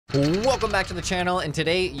Welcome back to the channel, and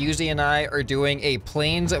today Yuzi and I are doing a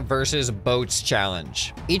planes versus boats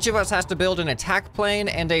challenge. Each of us has to build an attack plane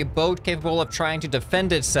and a boat capable of trying to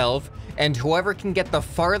defend itself, and whoever can get the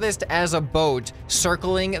farthest as a boat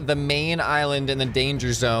circling the main island in the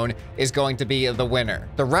danger zone is going to be the winner.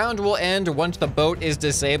 The round will end once the boat is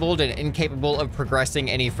disabled and incapable of progressing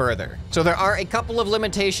any further. So there are a couple of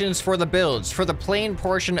limitations for the builds. For the plane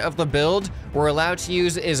portion of the build, we're allowed to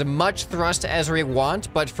use as much thrust as we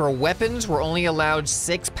want, but for weapons, we're only allowed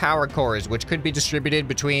 6 power cores, which could be distributed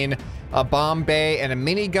between a bomb bay and a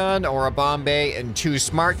minigun, or a bomb bay and 2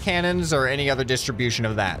 smart cannons, or any other distribution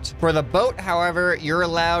of that. For the boat, however, you're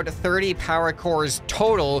allowed 30 power cores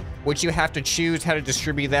total, which you have to choose how to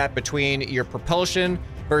distribute that between your propulsion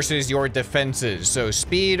versus your defenses. So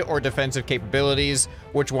speed or defensive capabilities,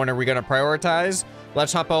 which one are we gonna prioritize?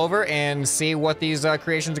 Let's hop over and see what these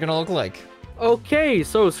creations are gonna look like. Okay,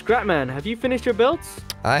 so ScrapMan, have you finished your builds?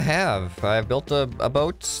 I have. I've built a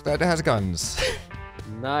boat that has guns.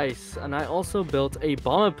 Nice, and I also built a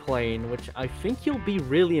bomber plane, which I think you'll be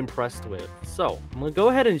really impressed with. So, I'm gonna go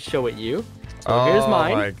ahead and show it you. So here's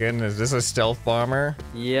mine. Oh my goodness, is this a stealth bomber?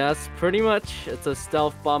 Yes, pretty much. It's a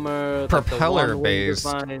stealth bomber. Propeller based.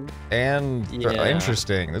 And yeah.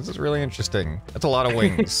 Interesting. This is really interesting. That's a lot of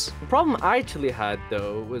wings. The problem I actually had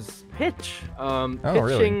though was pitch. Pitching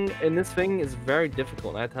really? in this thing is very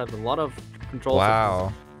difficult. I had to have a lot of control.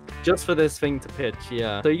 Wow. Just for this thing to pitch,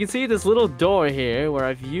 yeah. So you can see this little door here where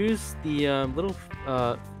I've used the little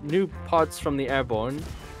new parts from the airborne.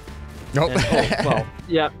 Nope. And, well,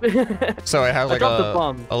 yeah. So it has like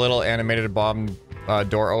a little animated bomb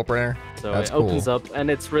door opener. So that's it cool. Opens up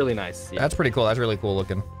and it's really nice. Yeah. That's pretty cool. That's really cool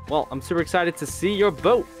looking. Well, I'm super excited to see your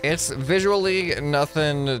boat. It's visually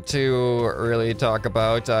nothing to really talk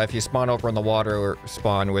about. If you spawn over in the water or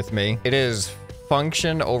spawn with me, it is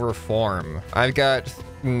function over form. I've got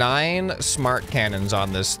 9 smart cannons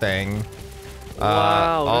on this thing.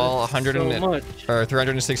 Wow, all so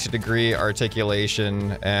 360 degree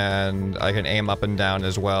articulation, and I can aim up and down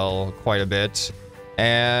as well quite a bit.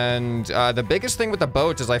 And the biggest thing with the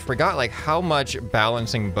boats is I forgot like how much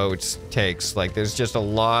balancing boats takes. Like there's just a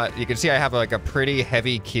lot. You can see I have like a pretty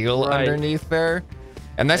heavy keel underneath there.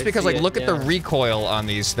 And that's because, like, look at the recoil on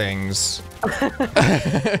these things.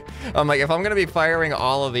 I'm like, if I'm gonna be firing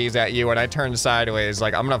all of these at you and I turn sideways,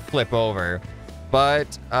 like, I'm gonna flip over.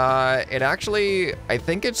 But it actually, I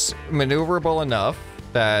think it's maneuverable enough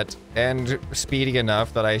that, and speedy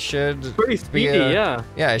enough that I should pretty speedy, yeah.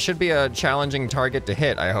 Yeah, it should be a challenging target to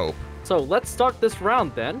hit, I hope. So let's start this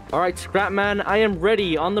round then. All right, ScrapMan, I am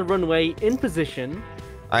ready on the runway in position.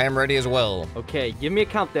 I am ready as well. Okay, give me a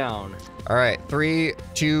countdown. All right, 3,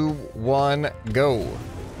 2, 1, go.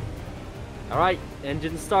 All right,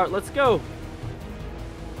 engine start, let's go. All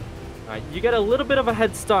right, you get a little bit of a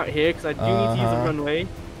head start here because I do need to use the runway.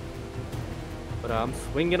 But I'm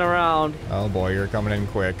swinging around. Oh boy, you're coming in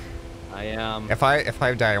quick. I am. If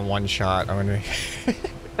I die in one shot, I'm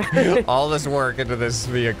gonna all this work into this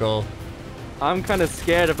vehicle. I'm kind of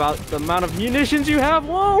scared about the amount of munitions you have.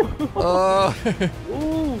 Whoa!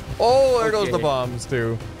 Ooh. Oh, there goes the bombs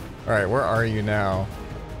too. All right, where are you now?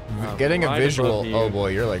 Getting a visual. Oh boy,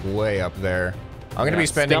 you're like way up there. I'm gonna be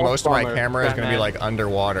spending most of my camera is gonna be like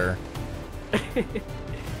underwater.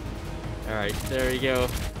 All right, there you go.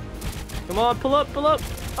 Come on, pull up, pull up.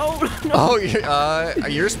 Oh no! Oh,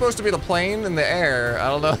 you're supposed to be the plane in the air. I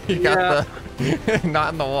don't know. You got the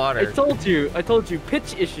not in the water. I told you,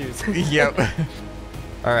 pitch issues. Yep.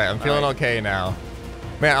 All right, I'm feeling okay now.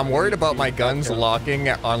 Man, I'm worried about my guns locking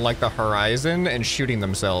on like the horizon and shooting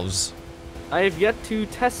themselves. I have yet to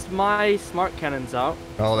test my smart cannons out.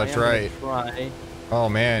 Oh, that's right. Oh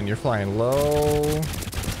man, you're flying low.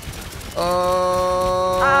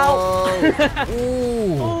 Oh. Ow.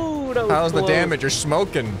 Ooh. That was How's close. the damage? You're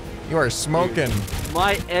smoking. You are smoking. Dude,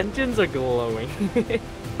 my engines are glowing.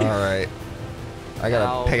 All right. I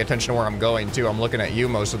gotta pay attention to where I'm going too. I'm looking at you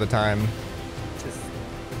most of the time.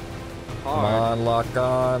 Come on, lock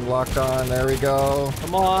on. There we go.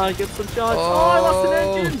 Come on, get some shots. Oh, I lost an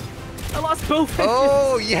engine. I lost both engines.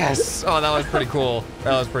 Oh, yes. Oh, that was pretty cool.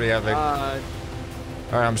 That was pretty epic. All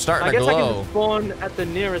right, I'm starting to glow. I guess I can spawn at the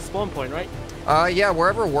nearest spawn point, right? Yeah,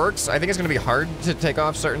 wherever works. I think it's gonna be hard to take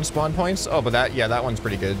off certain spawn points. Oh, but that one's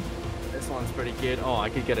pretty good. This one's pretty good. Oh, I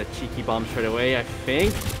could get a cheeky bomb straight away, I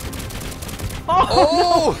think.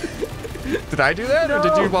 Oh! No. Did I do that, or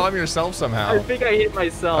did you bomb yourself somehow? I think I hit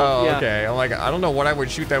myself. Oh, yeah. Okay. I'm like, I don't know what I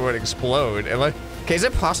would shoot that would explode. Okay, is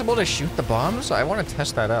it possible to shoot the bombs? I want to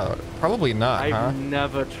test that out. Probably not, I've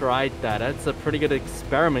never tried that. That's a pretty good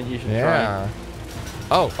experiment you should try.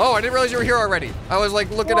 Oh, I didn't realize you were here already. I was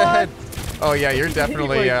like looking ahead. Oh yeah, you're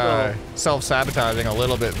definitely myself. self-sabotaging a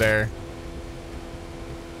little bit there.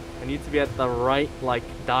 I need to be at the right, like,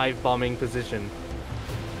 dive bombing position.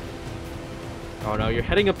 Oh no, you're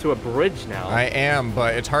heading up to a bridge now. I am,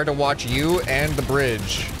 but it's hard to watch you and the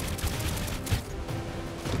bridge.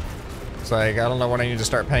 It's like, I don't know when I need to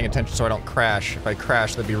start paying attention so I don't crash. If I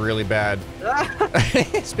crash, that'd be really bad.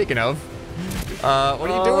 Speaking of, what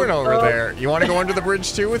are you doing over there? You want to go under the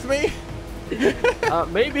bridge too with me?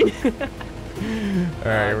 Maybe. All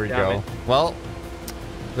right, here we go. Well,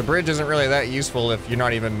 the bridge isn't really that useful if you're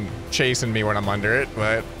not even chasing me when I'm under it,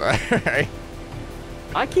 but all right.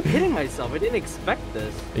 I keep hitting myself. I didn't expect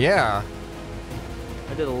this. Yeah.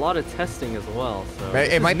 I did a lot of testing as well, so...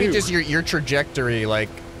 It might be just your trajectory, like,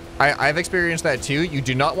 I've experienced that too. You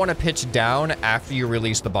do not want to pitch down after you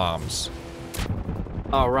release the bombs.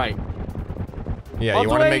 All right. Yeah, you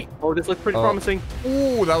want to make... Oh, this looks pretty promising.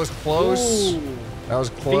 Ooh, that was close. Ooh. That was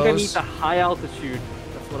close. I think I need the high altitude.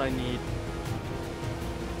 That's what I need.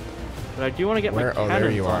 But I do want to get my cannons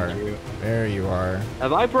there you are. on you. There you are.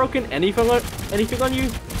 Have I broken anything on you?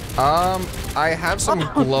 I have some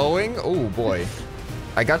glowing. Oh boy.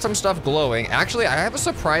 I got some stuff glowing. Actually, I have a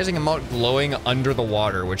surprising amount glowing under the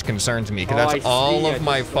water, which concerns me, because that's all of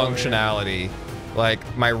my functionality. Like,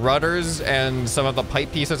 my rudders and some of the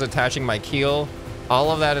pipe pieces attaching my keel,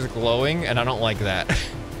 all of that is glowing, and I don't like that.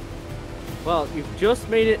 Well, you've just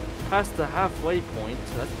made it past the halfway point,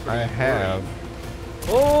 so that's pretty I have.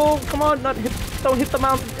 Oh, come on, don't hit the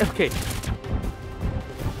mountain. Okay.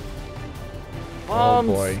 Oh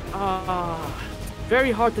boy.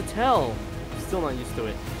 Very hard to tell. Still not used to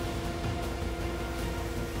it.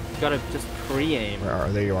 Gotta just pre-aim.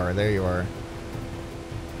 There you are. There you are.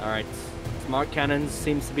 All right. Smart cannons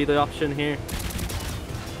seems to be the option here.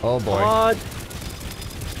 Oh boy.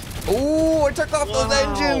 Ooh, I took off those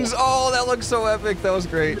engines. Oh, that looks so epic. That was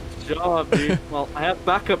great. Good job, dude. Well, I have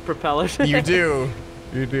backup propellers. You do.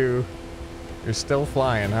 You do. You're still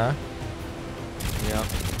flying, huh? Yeah.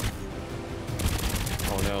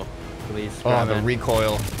 Oh no. Please. Oh, the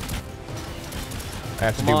recoil. I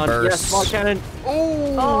have to do bursts. Yes, small cannon.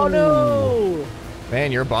 Ooh. Oh no!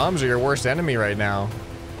 Man, your bombs are your worst enemy right now.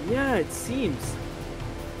 Yeah, it seems.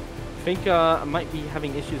 I think I might be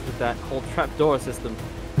having issues with that whole trapdoor system.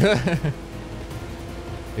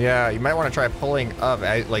 Yeah, you might want to try pulling up,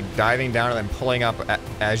 like diving down and then pulling up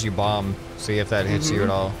as you bomb. See if that hits you at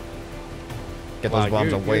all. Get those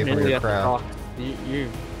bombs away from your craft.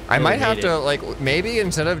 I might have to, like, maybe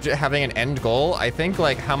instead of having an end goal, I think,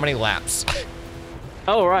 like, how many laps?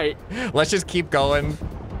 Oh, right. Let's just keep going.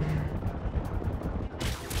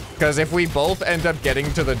 Because if we both end up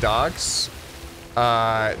getting to the docks,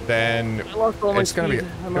 then it's gonna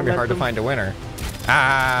be hard to find a winner.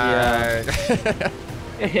 Ah!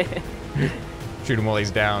 Yeah. Shoot him while he's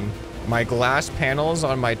down. My glass panels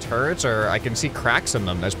on my turrets I can see cracks in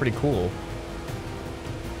them. That's pretty cool.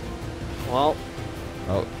 Well.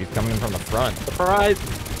 Oh, he's coming in from the front. Surprise!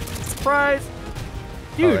 Surprise!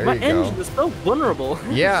 Dude, my engine is so vulnerable.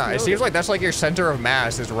 Yeah, it seems like that's like your center of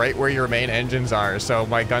mass is right where your main engines are, so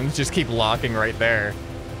my guns just keep locking right there.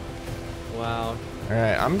 Wow.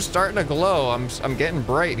 Alright, I'm starting to glow. I'm getting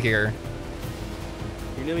bright here.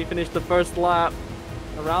 You nearly finished the first lap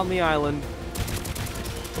around the island.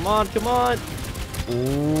 Come on, come on.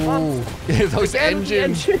 Ooh. Those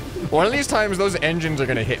engines. One of these times, those engines are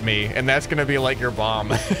going to hit me, and that's going to be like your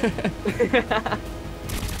bomb.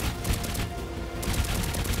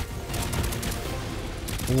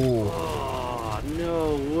 Ooh. Oh,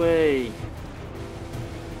 no way.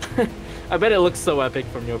 I bet it looks so epic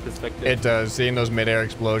from your perspective. It does. Seeing those mid-air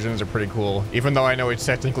explosions are pretty cool, even though I know it's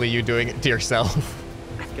technically you doing it to yourself.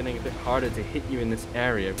 It's getting a bit harder to hit you in this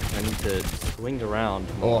area because I need to swing around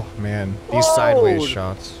more. Oh man, these sideways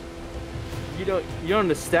shots. You don't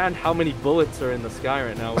understand how many bullets are in the sky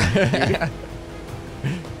right now.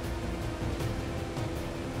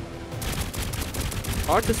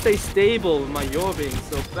 Hard to stay stable with my yaw being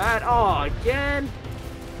so bad. Oh, again?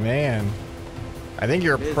 Man, I think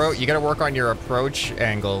your you gotta work on your approach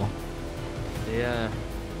angle. Yeah.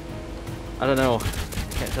 I don't know.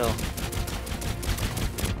 Can't tell.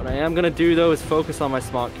 What I am gonna do though is focus on my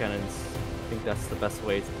smart cannons. I think that's the best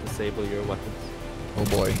way to disable your weapons. Oh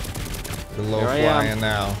boy. You're low flying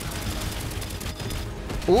now.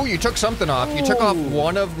 Ooh, you took something off. Ooh. You took off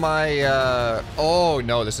one of my, oh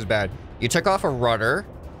no, this is bad. You took off a rudder,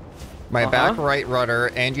 my back right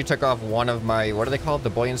rudder, and you took off one of my, what are they called? The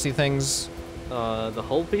buoyancy things? The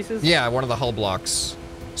hull pieces? Yeah, one of the hull blocks.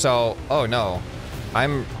 So, oh no.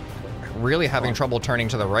 I'm really having trouble turning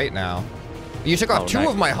to the right now. You took off two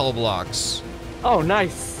of my hull blocks. Oh,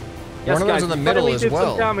 nice. Yes, one of those in the middle as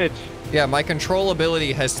well. Some damage. Yeah, my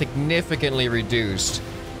controllability has significantly reduced.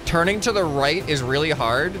 Turning to the right is really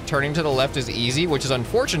hard. Turning to the left is easy, which is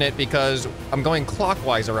unfortunate because I'm going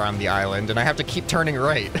clockwise around the island and I have to keep turning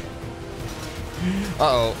right.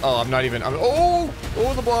 Uh-oh. Oh, I'm not even... oh,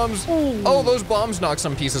 the bombs. Ooh. Oh, those bombs knocked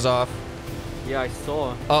some pieces off. Yeah, I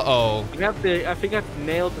saw. Uh-oh. I think I've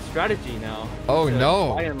nailed the strategy now. Oh,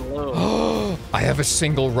 no. High and low. I have a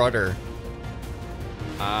single rudder.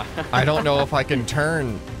 I don't know if I can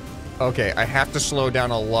turn. Okay, I have to slow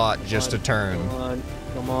down a lot just to turn.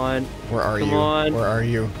 Come on. Where are you? Come on. Where are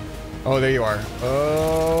you? Oh, there you are.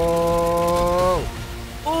 Oh.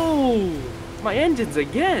 Oh, my engines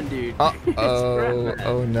again, dude. Oh,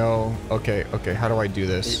 oh no. Okay, okay. How do I do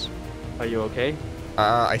this? Are you okay?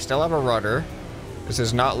 I still have a rudder. This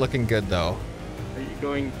is not looking good, though. Are you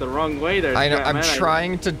going the wrong way there? I know. I'm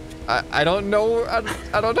trying to. I don't know.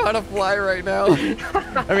 I don't know how to fly right now.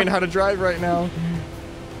 I mean, how to drive right now.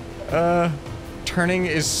 Turning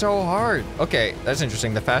is so hard. Okay, that's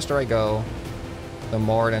interesting. The faster I go, the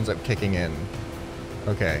more it ends up kicking in.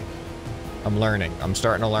 Okay. I'm learning. I'm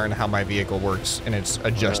starting to learn how my vehicle works in its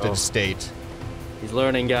adjusted state. He's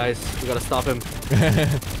learning, guys. We gotta stop him.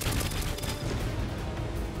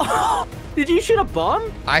 Did you shoot a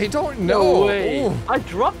bomb? I don't know. No way. Ooh. I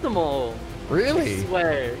dropped them all. Really? I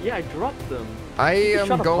swear. Yeah, I dropped them. I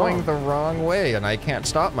am going the wrong way and I can't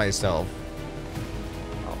stop myself.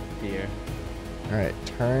 Oh, dear. Alright,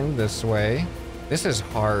 turn this way. This is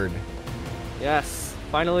hard. Yes,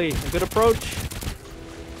 finally, a good approach.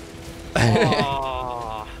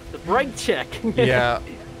 Oh, the brake check. Yeah.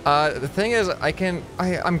 The thing is, I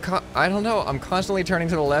don't know. I'm constantly turning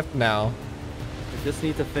to the left now. I just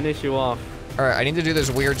need to finish you off. Alright, I need to do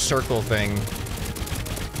this weird circle thing.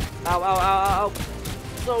 Ow, ow, ow, ow.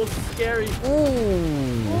 So scary.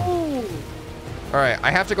 Ooh. Alright,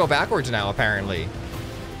 I have to go backwards now, apparently.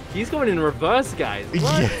 He's going in reverse, guys.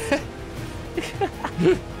 What? Yeah.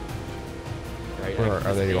 Right,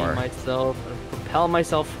 There you are. Myself, propel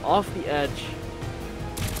myself off the edge.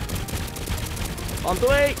 On the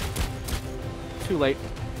way. Too late.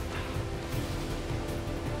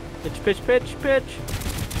 Pitch, pitch, pitch, pitch.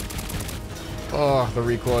 Oh, the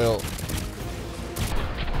recoil.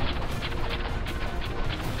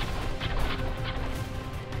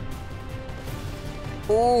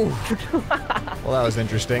 Oh. Well, that was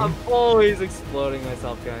interesting. I'm always exploding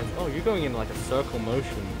myself, guys. Oh, you're going in like a circle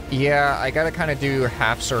motion. Yeah, I gotta kind of do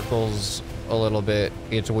half circles a little bit.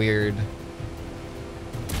 It's weird.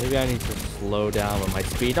 Maybe I need to slow down with my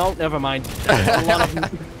speed. Oh, never mind.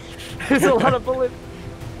 There's a lot of bullets.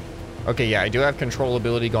 Okay, yeah, I do have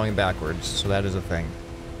controllability going backwards, so that is a thing.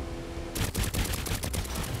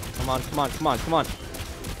 Come on, come on, come on, come on.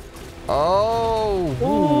 Oh,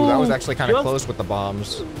 ooh, that was actually kind of close with the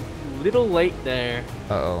bombs. Little late there.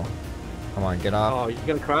 Uh-oh. Come on, get off. Oh, you're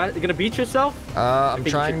gonna cry? You're gonna beat yourself? I'm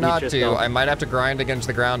trying not to. I might have to grind against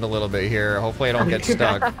the ground a little bit here. Hopefully I don't get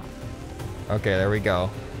stuck. Okay, there we go.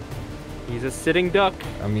 He's a sitting duck.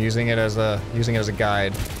 I'm using it as a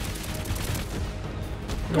guide.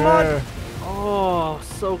 Come on! Oh,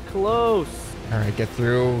 so close. All right, get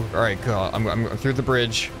through. All right, cool. I'm through the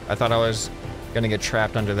bridge. I thought I was gonna get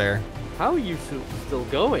trapped under there. How are you still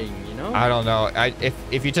going, you know? I don't know.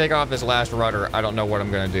 If you take off this last rudder, I don't know what I'm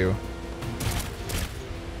gonna do.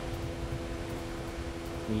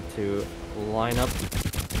 Need to line up,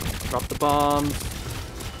 drop the bombs.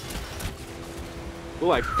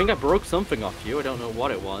 Oh, I think I broke something off you. I don't know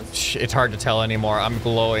what it was. It's hard to tell anymore. I'm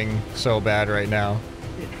glowing so bad right now.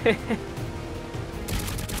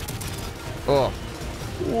 Oh.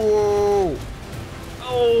 Whoa.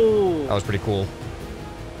 Oh. That was pretty cool.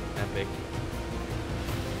 Epic.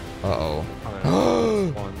 Uh-oh.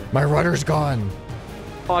 My rudder's gone.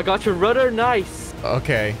 Oh, I got your rudder. Nice.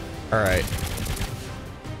 Okay. All right.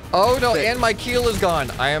 Oh, no, and my keel is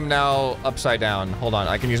gone. I am now upside down. Hold on.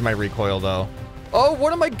 I can use my recoil, though. Oh,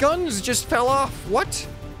 one of my guns just fell off. What?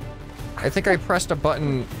 I think I pressed a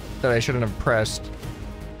button that I shouldn't have pressed.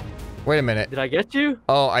 Wait a minute. Did I get you?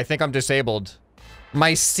 Oh, I think I'm disabled.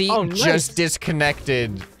 My seat just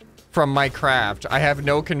disconnected from my craft. I have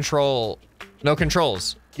no control. No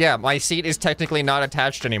controls. Yeah, my seat is technically not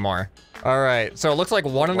attached anymore. All right, so it looks like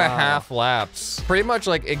 1.5 laps. Pretty much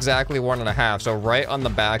like exactly 1.5. So right on the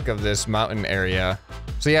back of this mountain area.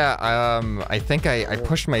 So yeah, I think I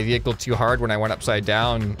pushed my vehicle too hard when I went upside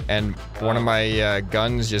down, and one of my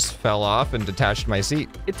guns just fell off and detached my seat.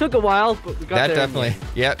 It took a while, but we got there. That definitely,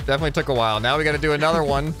 yeah, definitely took a while. Now we got to do another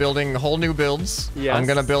one, building whole new builds. Yes. I'm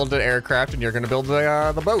gonna build an aircraft, and you're gonna build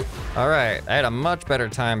the boat. All right, I had a much better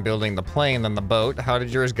time building the plane than the boat. How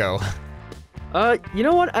did yours go? You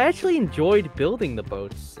know what? I actually enjoyed building the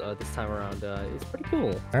boats this time around. It's pretty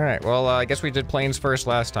cool. All right, well, I guess we did planes first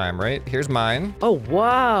last time, right? Here's mine. Oh,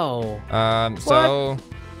 wow. So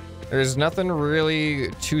there's nothing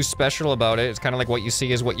really too special about it. It's kind of like what you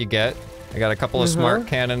see is what you get. I got a couple of smart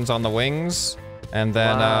cannons on the wings, and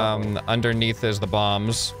then underneath is the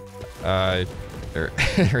bombs. There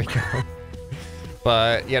we go.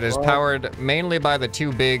 But yeah, it is powered mainly by the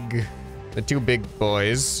two big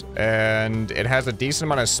boys, and it has a decent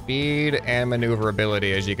amount of speed and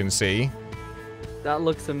maneuverability, as you can see. That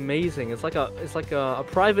looks amazing. It's like a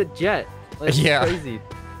private jet. That's crazy.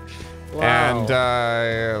 Wow.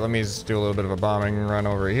 And let me just do a little bit of a bombing run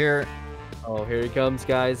over here. Oh, here he comes,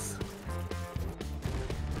 guys.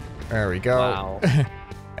 There we go. Wow.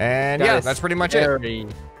 And yeah, that's pretty much it.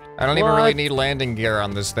 I don't even really need landing gear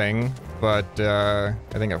on this thing, but I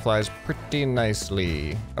think it flies pretty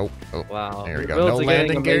nicely. Oh, wow. There we go. No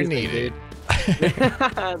landing gear needed.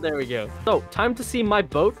 There we go. So, time to see my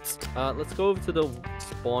boat. Let's go over to the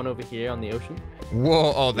spawn over here on the ocean.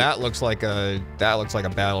 Whoa! Oh, that looks like a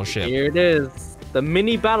battleship. Here it is, the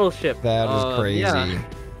mini battleship. That is crazy. Yeah.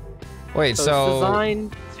 Wait, so it's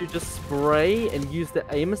designed to just spray and use the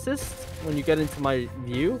aim assist when you get into my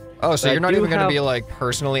view. Oh, so you're not even gonna be like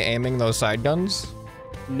personally aiming those side guns?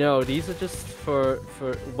 No, these are just for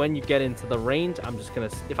when you get into the range. I'm just gonna,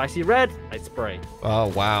 if I see red, I spray. Oh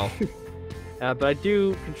wow. But I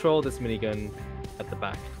do control this minigun at the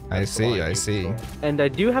back. I see. And I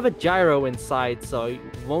do have a gyro inside, so I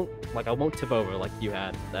won't tip over like you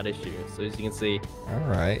had that issue. So as you can see, all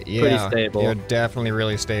right, yeah, pretty stable. You're definitely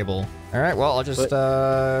really stable. All right, well, I'll just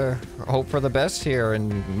hope for the best here,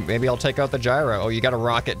 and maybe I'll take out the gyro. Oh, you got a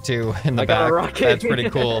rocket too in the back. I got a rocket. That's pretty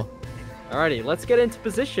cool. Alrighty, let's get into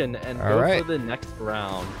position and go for the next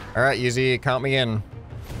round. All right, Yuzi, count me in.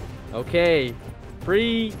 Okay,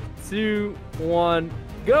 3, 2, 1,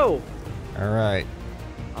 go. All right.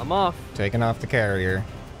 I'm off. Taking off the carrier.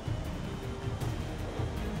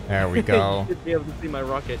 There we go. You should be able to see my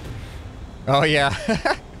rocket. Oh yeah.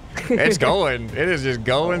 It's going. It is just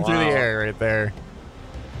going through the air right there.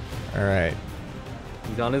 All right.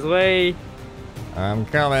 He's on his way. I'm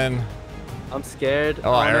coming. I'm scared.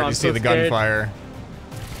 Oh, I already see the gunfire.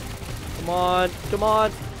 Come on. Come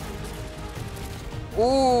on.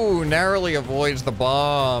 Ooh, narrowly avoids the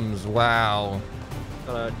bombs. Wow.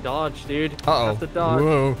 Gotta dodge, dude. Uh-oh. Have to dodge.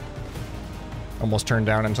 Whoa. Almost turned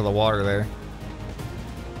down into the water there.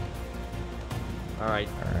 Alright.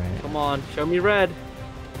 Come on. Show me red.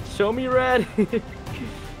 Show me red.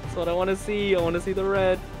 That's what I want to see. I want to see the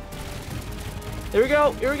red. Here we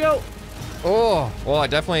go. Here we go. Oh, well,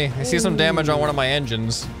 I see some damage on one of my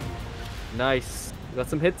engines. Nice. Got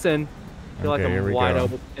some hits in. I feel like I'm wide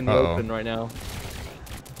open in the open right now.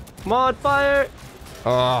 Come on, fire.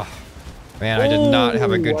 Oh, man, I did not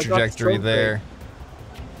have a good trajectory there.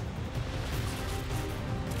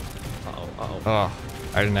 Oh,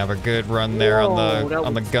 I didn't have a good run there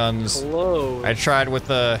on the guns. Close. I tried with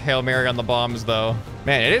the Hail Mary on the bombs though.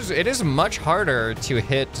 Man, it is much harder to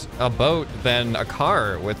hit a boat than a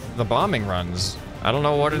car with the bombing runs. I don't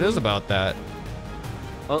know what it is about that.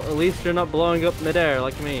 Well, at least you're not blowing up midair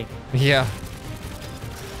like me. Yeah.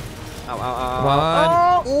 Ow, ow, ow. Come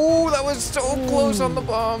on. Oh! Ooh, that was so close on the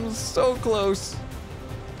bombs. So close.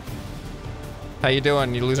 How you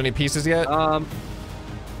doing? You lose any pieces yet? I'm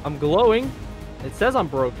glowing. It says I'm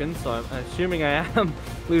broken, so I'm assuming I am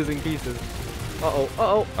losing pieces. Uh-oh,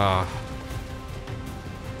 uh-oh.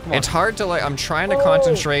 It's hard to, like, I'm trying to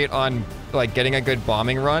concentrate on, like, getting a good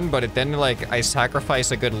bombing run, but then, like, I sacrifice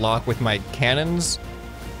a good lock with my cannons.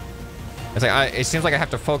 It's like, it seems like I have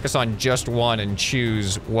to focus on just one and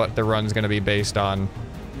choose what the run's gonna be based on.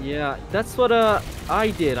 Yeah, that's what, I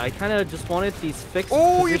did. I kind of just wanted these fixed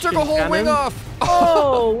you took a whole wing off!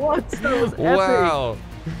 Oh, what? That was epic. Wow.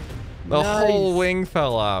 The whole wing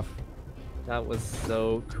fell off. That was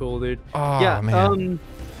so cool, dude. Oh, yeah, man.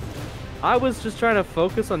 I was just trying to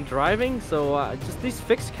focus on driving, so just these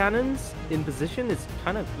fixed cannons in position is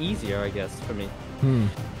kind of easier, I guess, for me.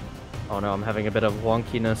 Oh no, I'm having a bit of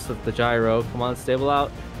wonkiness with the gyro. Come on, stable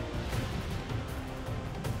out.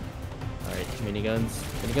 Alright, miniguns.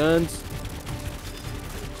 Miniguns.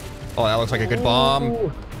 Oh, that looks like a good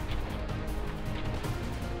bomb.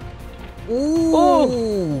 Ooh,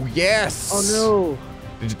 oh. Yes. Oh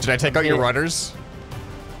no. Did I take out your rudders?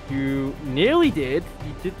 You nearly did.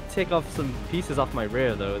 You did take off some pieces off my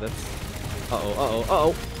rear, though. That's... Uh-oh, uh-oh,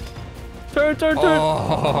 uh-oh. Turn, turn, turn.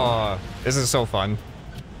 Oh, this is so fun.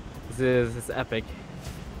 It's epic.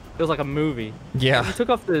 Feels like a movie. Yeah. You took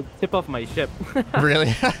off the tip off my ship.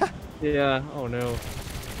 Really? Yeah. Oh, no.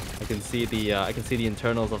 I can see the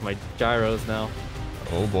internals of my gyros now.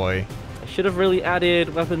 Oh boy. I should have really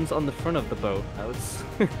added weapons on the front of the boat. That was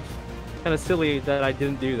kind of silly that I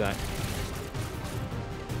didn't do that.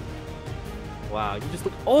 Wow, you just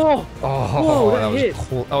look. Oh! Oh, whoa, that was hit.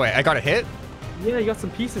 cool. Oh wait, I got a hit? Yeah, you got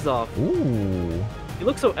some pieces off. Ooh. You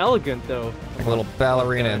look so elegant though. Like a little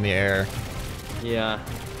ballerina in the air. Yeah.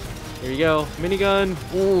 Here you go, minigun.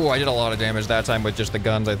 Ooh, I did a lot of damage that time with just the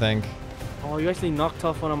guns, I think. Oh, you actually knocked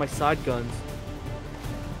off one of my side guns.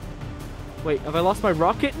 Wait, have I lost my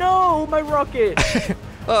rocket? No, my rocket!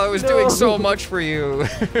 Oh, it was doing so much for you.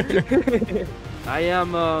 I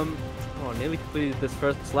am, nearly completed this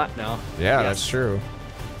first lap now. Yeah, that's true.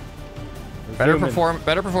 Better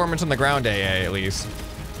performance on the ground AA, at least.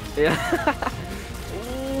 Yeah.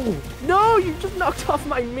 Ooh, no, you just knocked off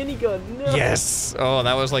my minigun. No. Yes. Oh,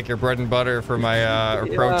 that was like your bread and butter for my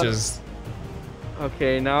approaches.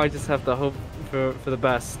 Okay, now I just have to hope for the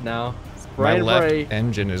best now. My left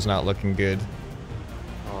engine is not looking good.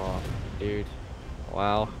 Oh, dude.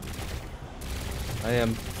 Wow. I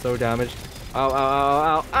am so damaged. Ow, ow,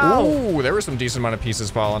 ow, ow, ow! Ooh, there were some decent amount of pieces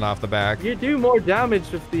falling off the back. You do more damage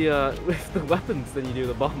with the weapons than you do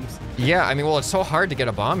the bombs. Yeah, I mean, well, it's so hard to get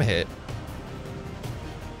a bomb hit.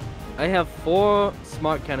 I have 4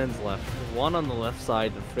 smart cannons left. 1 on the left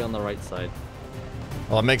side and 3 on the right side.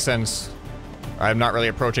 Well, it makes sense. I'm not really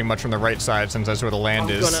approaching much from the right side since that's where the land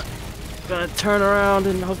is. Gonna turn around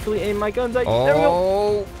and hopefully aim my guns at you. Oh, there we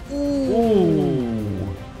go.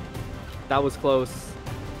 Ooh. That was close.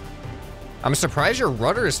 I'm surprised your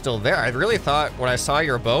rudder is still there. I really thought when I saw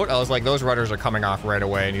your boat, I was like, those rudders are coming off right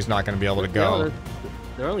away and he's not going to be able to go. Yeah,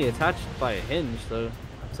 they're only attached by a hinge, so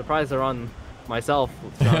I'm surprised they're on myself.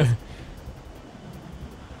 Let's be honest.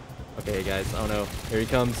 Okay, guys. Oh no. Here he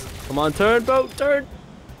comes. Come on, turn, boat, turn.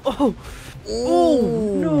 Oh.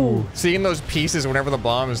 Oh, no. Seeing those pieces whenever the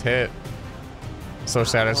bombs hit. So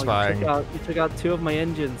satisfying. You took out 2 of my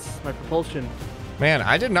engines, my propulsion. Man,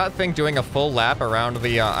 I did not think doing a full lap around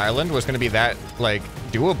the island was going to be that, like,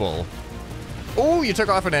 doable. Oh, you took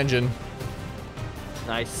off an engine.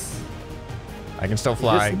 Nice. I can still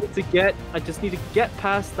fly. I just need to get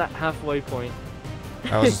past that halfway point.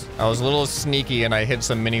 I was a little sneaky and I hid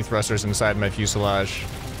some mini thrusters inside my fuselage.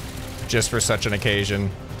 Just for such an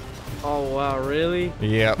occasion. Oh, wow, really?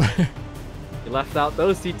 Yep. You left out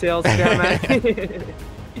those details, ScrapMan.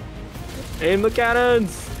 Aim the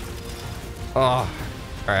cannons! Oh,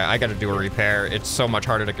 alright, I gotta do a repair. It's so much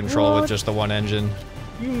harder to control with just the one engine.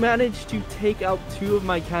 You managed to take out 2 of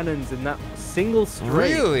my cannons in that single straight.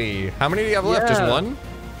 Really? How many do you have left? Just one?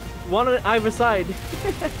 1 on either side.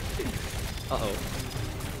 Uh-oh.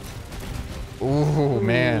 Ooh,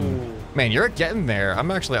 man. Man, you're getting there.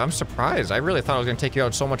 I'm surprised. I really thought I was gonna take you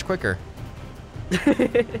out so much quicker.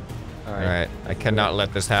 Alright, I cannot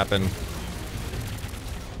let this happen.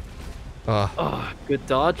 Oh, good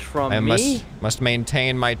dodge from me. I must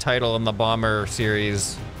maintain my title in the bomber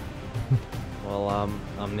series. Well,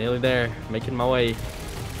 I'm nearly there, making my way.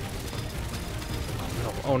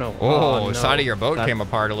 Oh no! Oh, no. Side of your boat came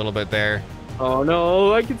apart a little bit there. Oh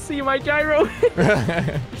no! I can see my gyro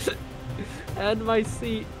and my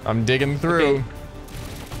seat. I'm digging through. Okay.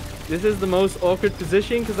 This is the most awkward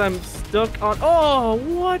position because I'm stuck on. Oh,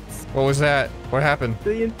 what? What was that? What happened?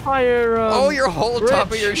 The entire. Oh, your whole bridge.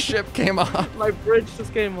 top of your ship came off. My bridge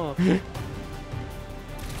just came off.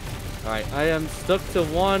 Alright, I am stuck to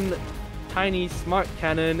one tiny smart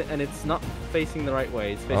cannon and it's not facing the right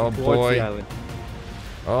way. It's facing towards the island.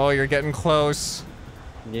 Oh, you're getting close.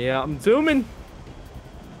 Yeah, I'm zooming.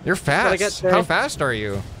 You're fast. How fast are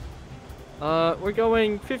you? We're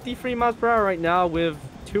going 53 miles per hour right now with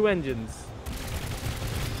 2 engines.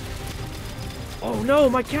 Oh no,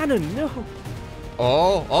 my cannon, no.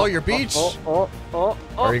 Oh, your beach. Are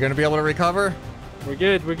you gonna be able to recover? We're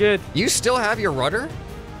good, we're good. You still have your rudder?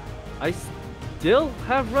 I still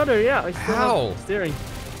have rudder, yeah. I still have steering.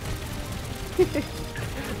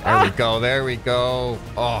 There we go, there we go.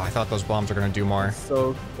 Oh, I thought those bombs were gonna do more.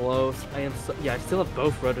 So close. Yeah, I still have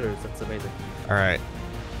both rudders. That's amazing. All right.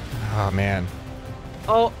 Oh, man.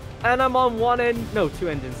 Oh, and I'm on 1 end. No, 2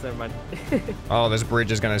 engines, never mind. Oh, this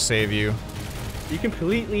bridge is gonna save you. You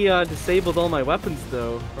completely disabled all my weapons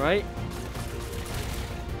though, right?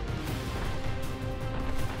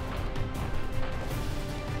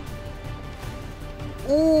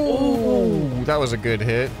 Ooh, that was a good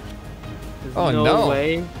hit. There's no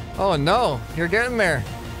way. Oh no, you're getting there.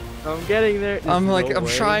 I'm getting there. I'm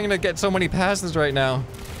trying to get so many passes right now.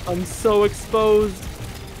 I'm so exposed.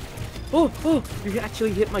 Oh, you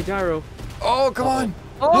actually hit my gyro. Oh, come on.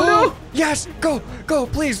 Oh no! Yes, go,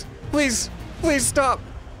 please, stop.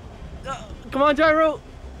 Come on, gyro.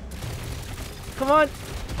 Come on.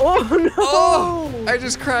 Oh, no. Oh, I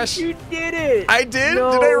just crashed. You did it. I did?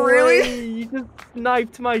 No Did I really? way. You just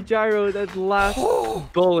sniped my gyro at that last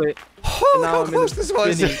bullet. Oh, look how close this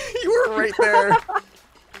was. You were right there.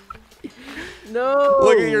 No.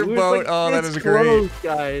 Look at your boat. Like, oh, that is great. Close,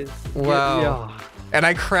 guys. Wow. Yeah. And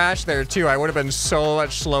I crashed there too. I would have been so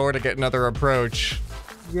much slower to get another approach.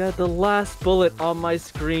 Yeah, the last bullet on my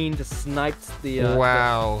screen just sniped the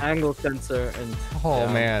angle sensor, and oh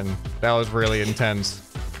man, that was really intense.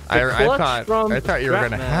 I thought you were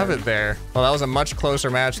gonna have it there. Well, that was a much closer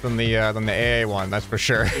match than the AA one, that's for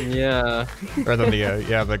sure. Yeah. Or than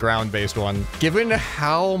the ground-based one. Given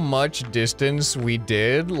how much distance we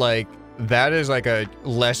did, like that is like a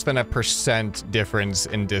less than 1% difference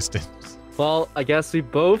in distance. Well, I guess we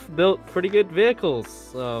both built pretty good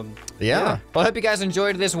vehicles. Yeah. Well, I hope you guys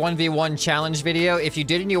enjoyed this 1v1 challenge video. If you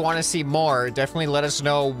did and you want to see more, definitely let us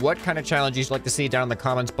know what kind of challenges you'd like to see down in the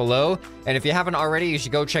comments below. And if you haven't already, you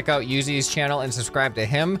should go check out Yuzi's channel and subscribe to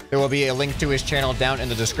him. There will be a link to his channel down in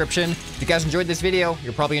the description. If you guys enjoyed this video,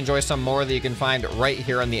 you'll probably enjoy some more that you can find right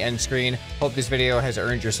here on the end screen. Hope this video has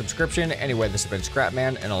earned your subscription. Anyway, this has been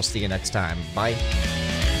ScrapMan, and I'll see you next time. Bye.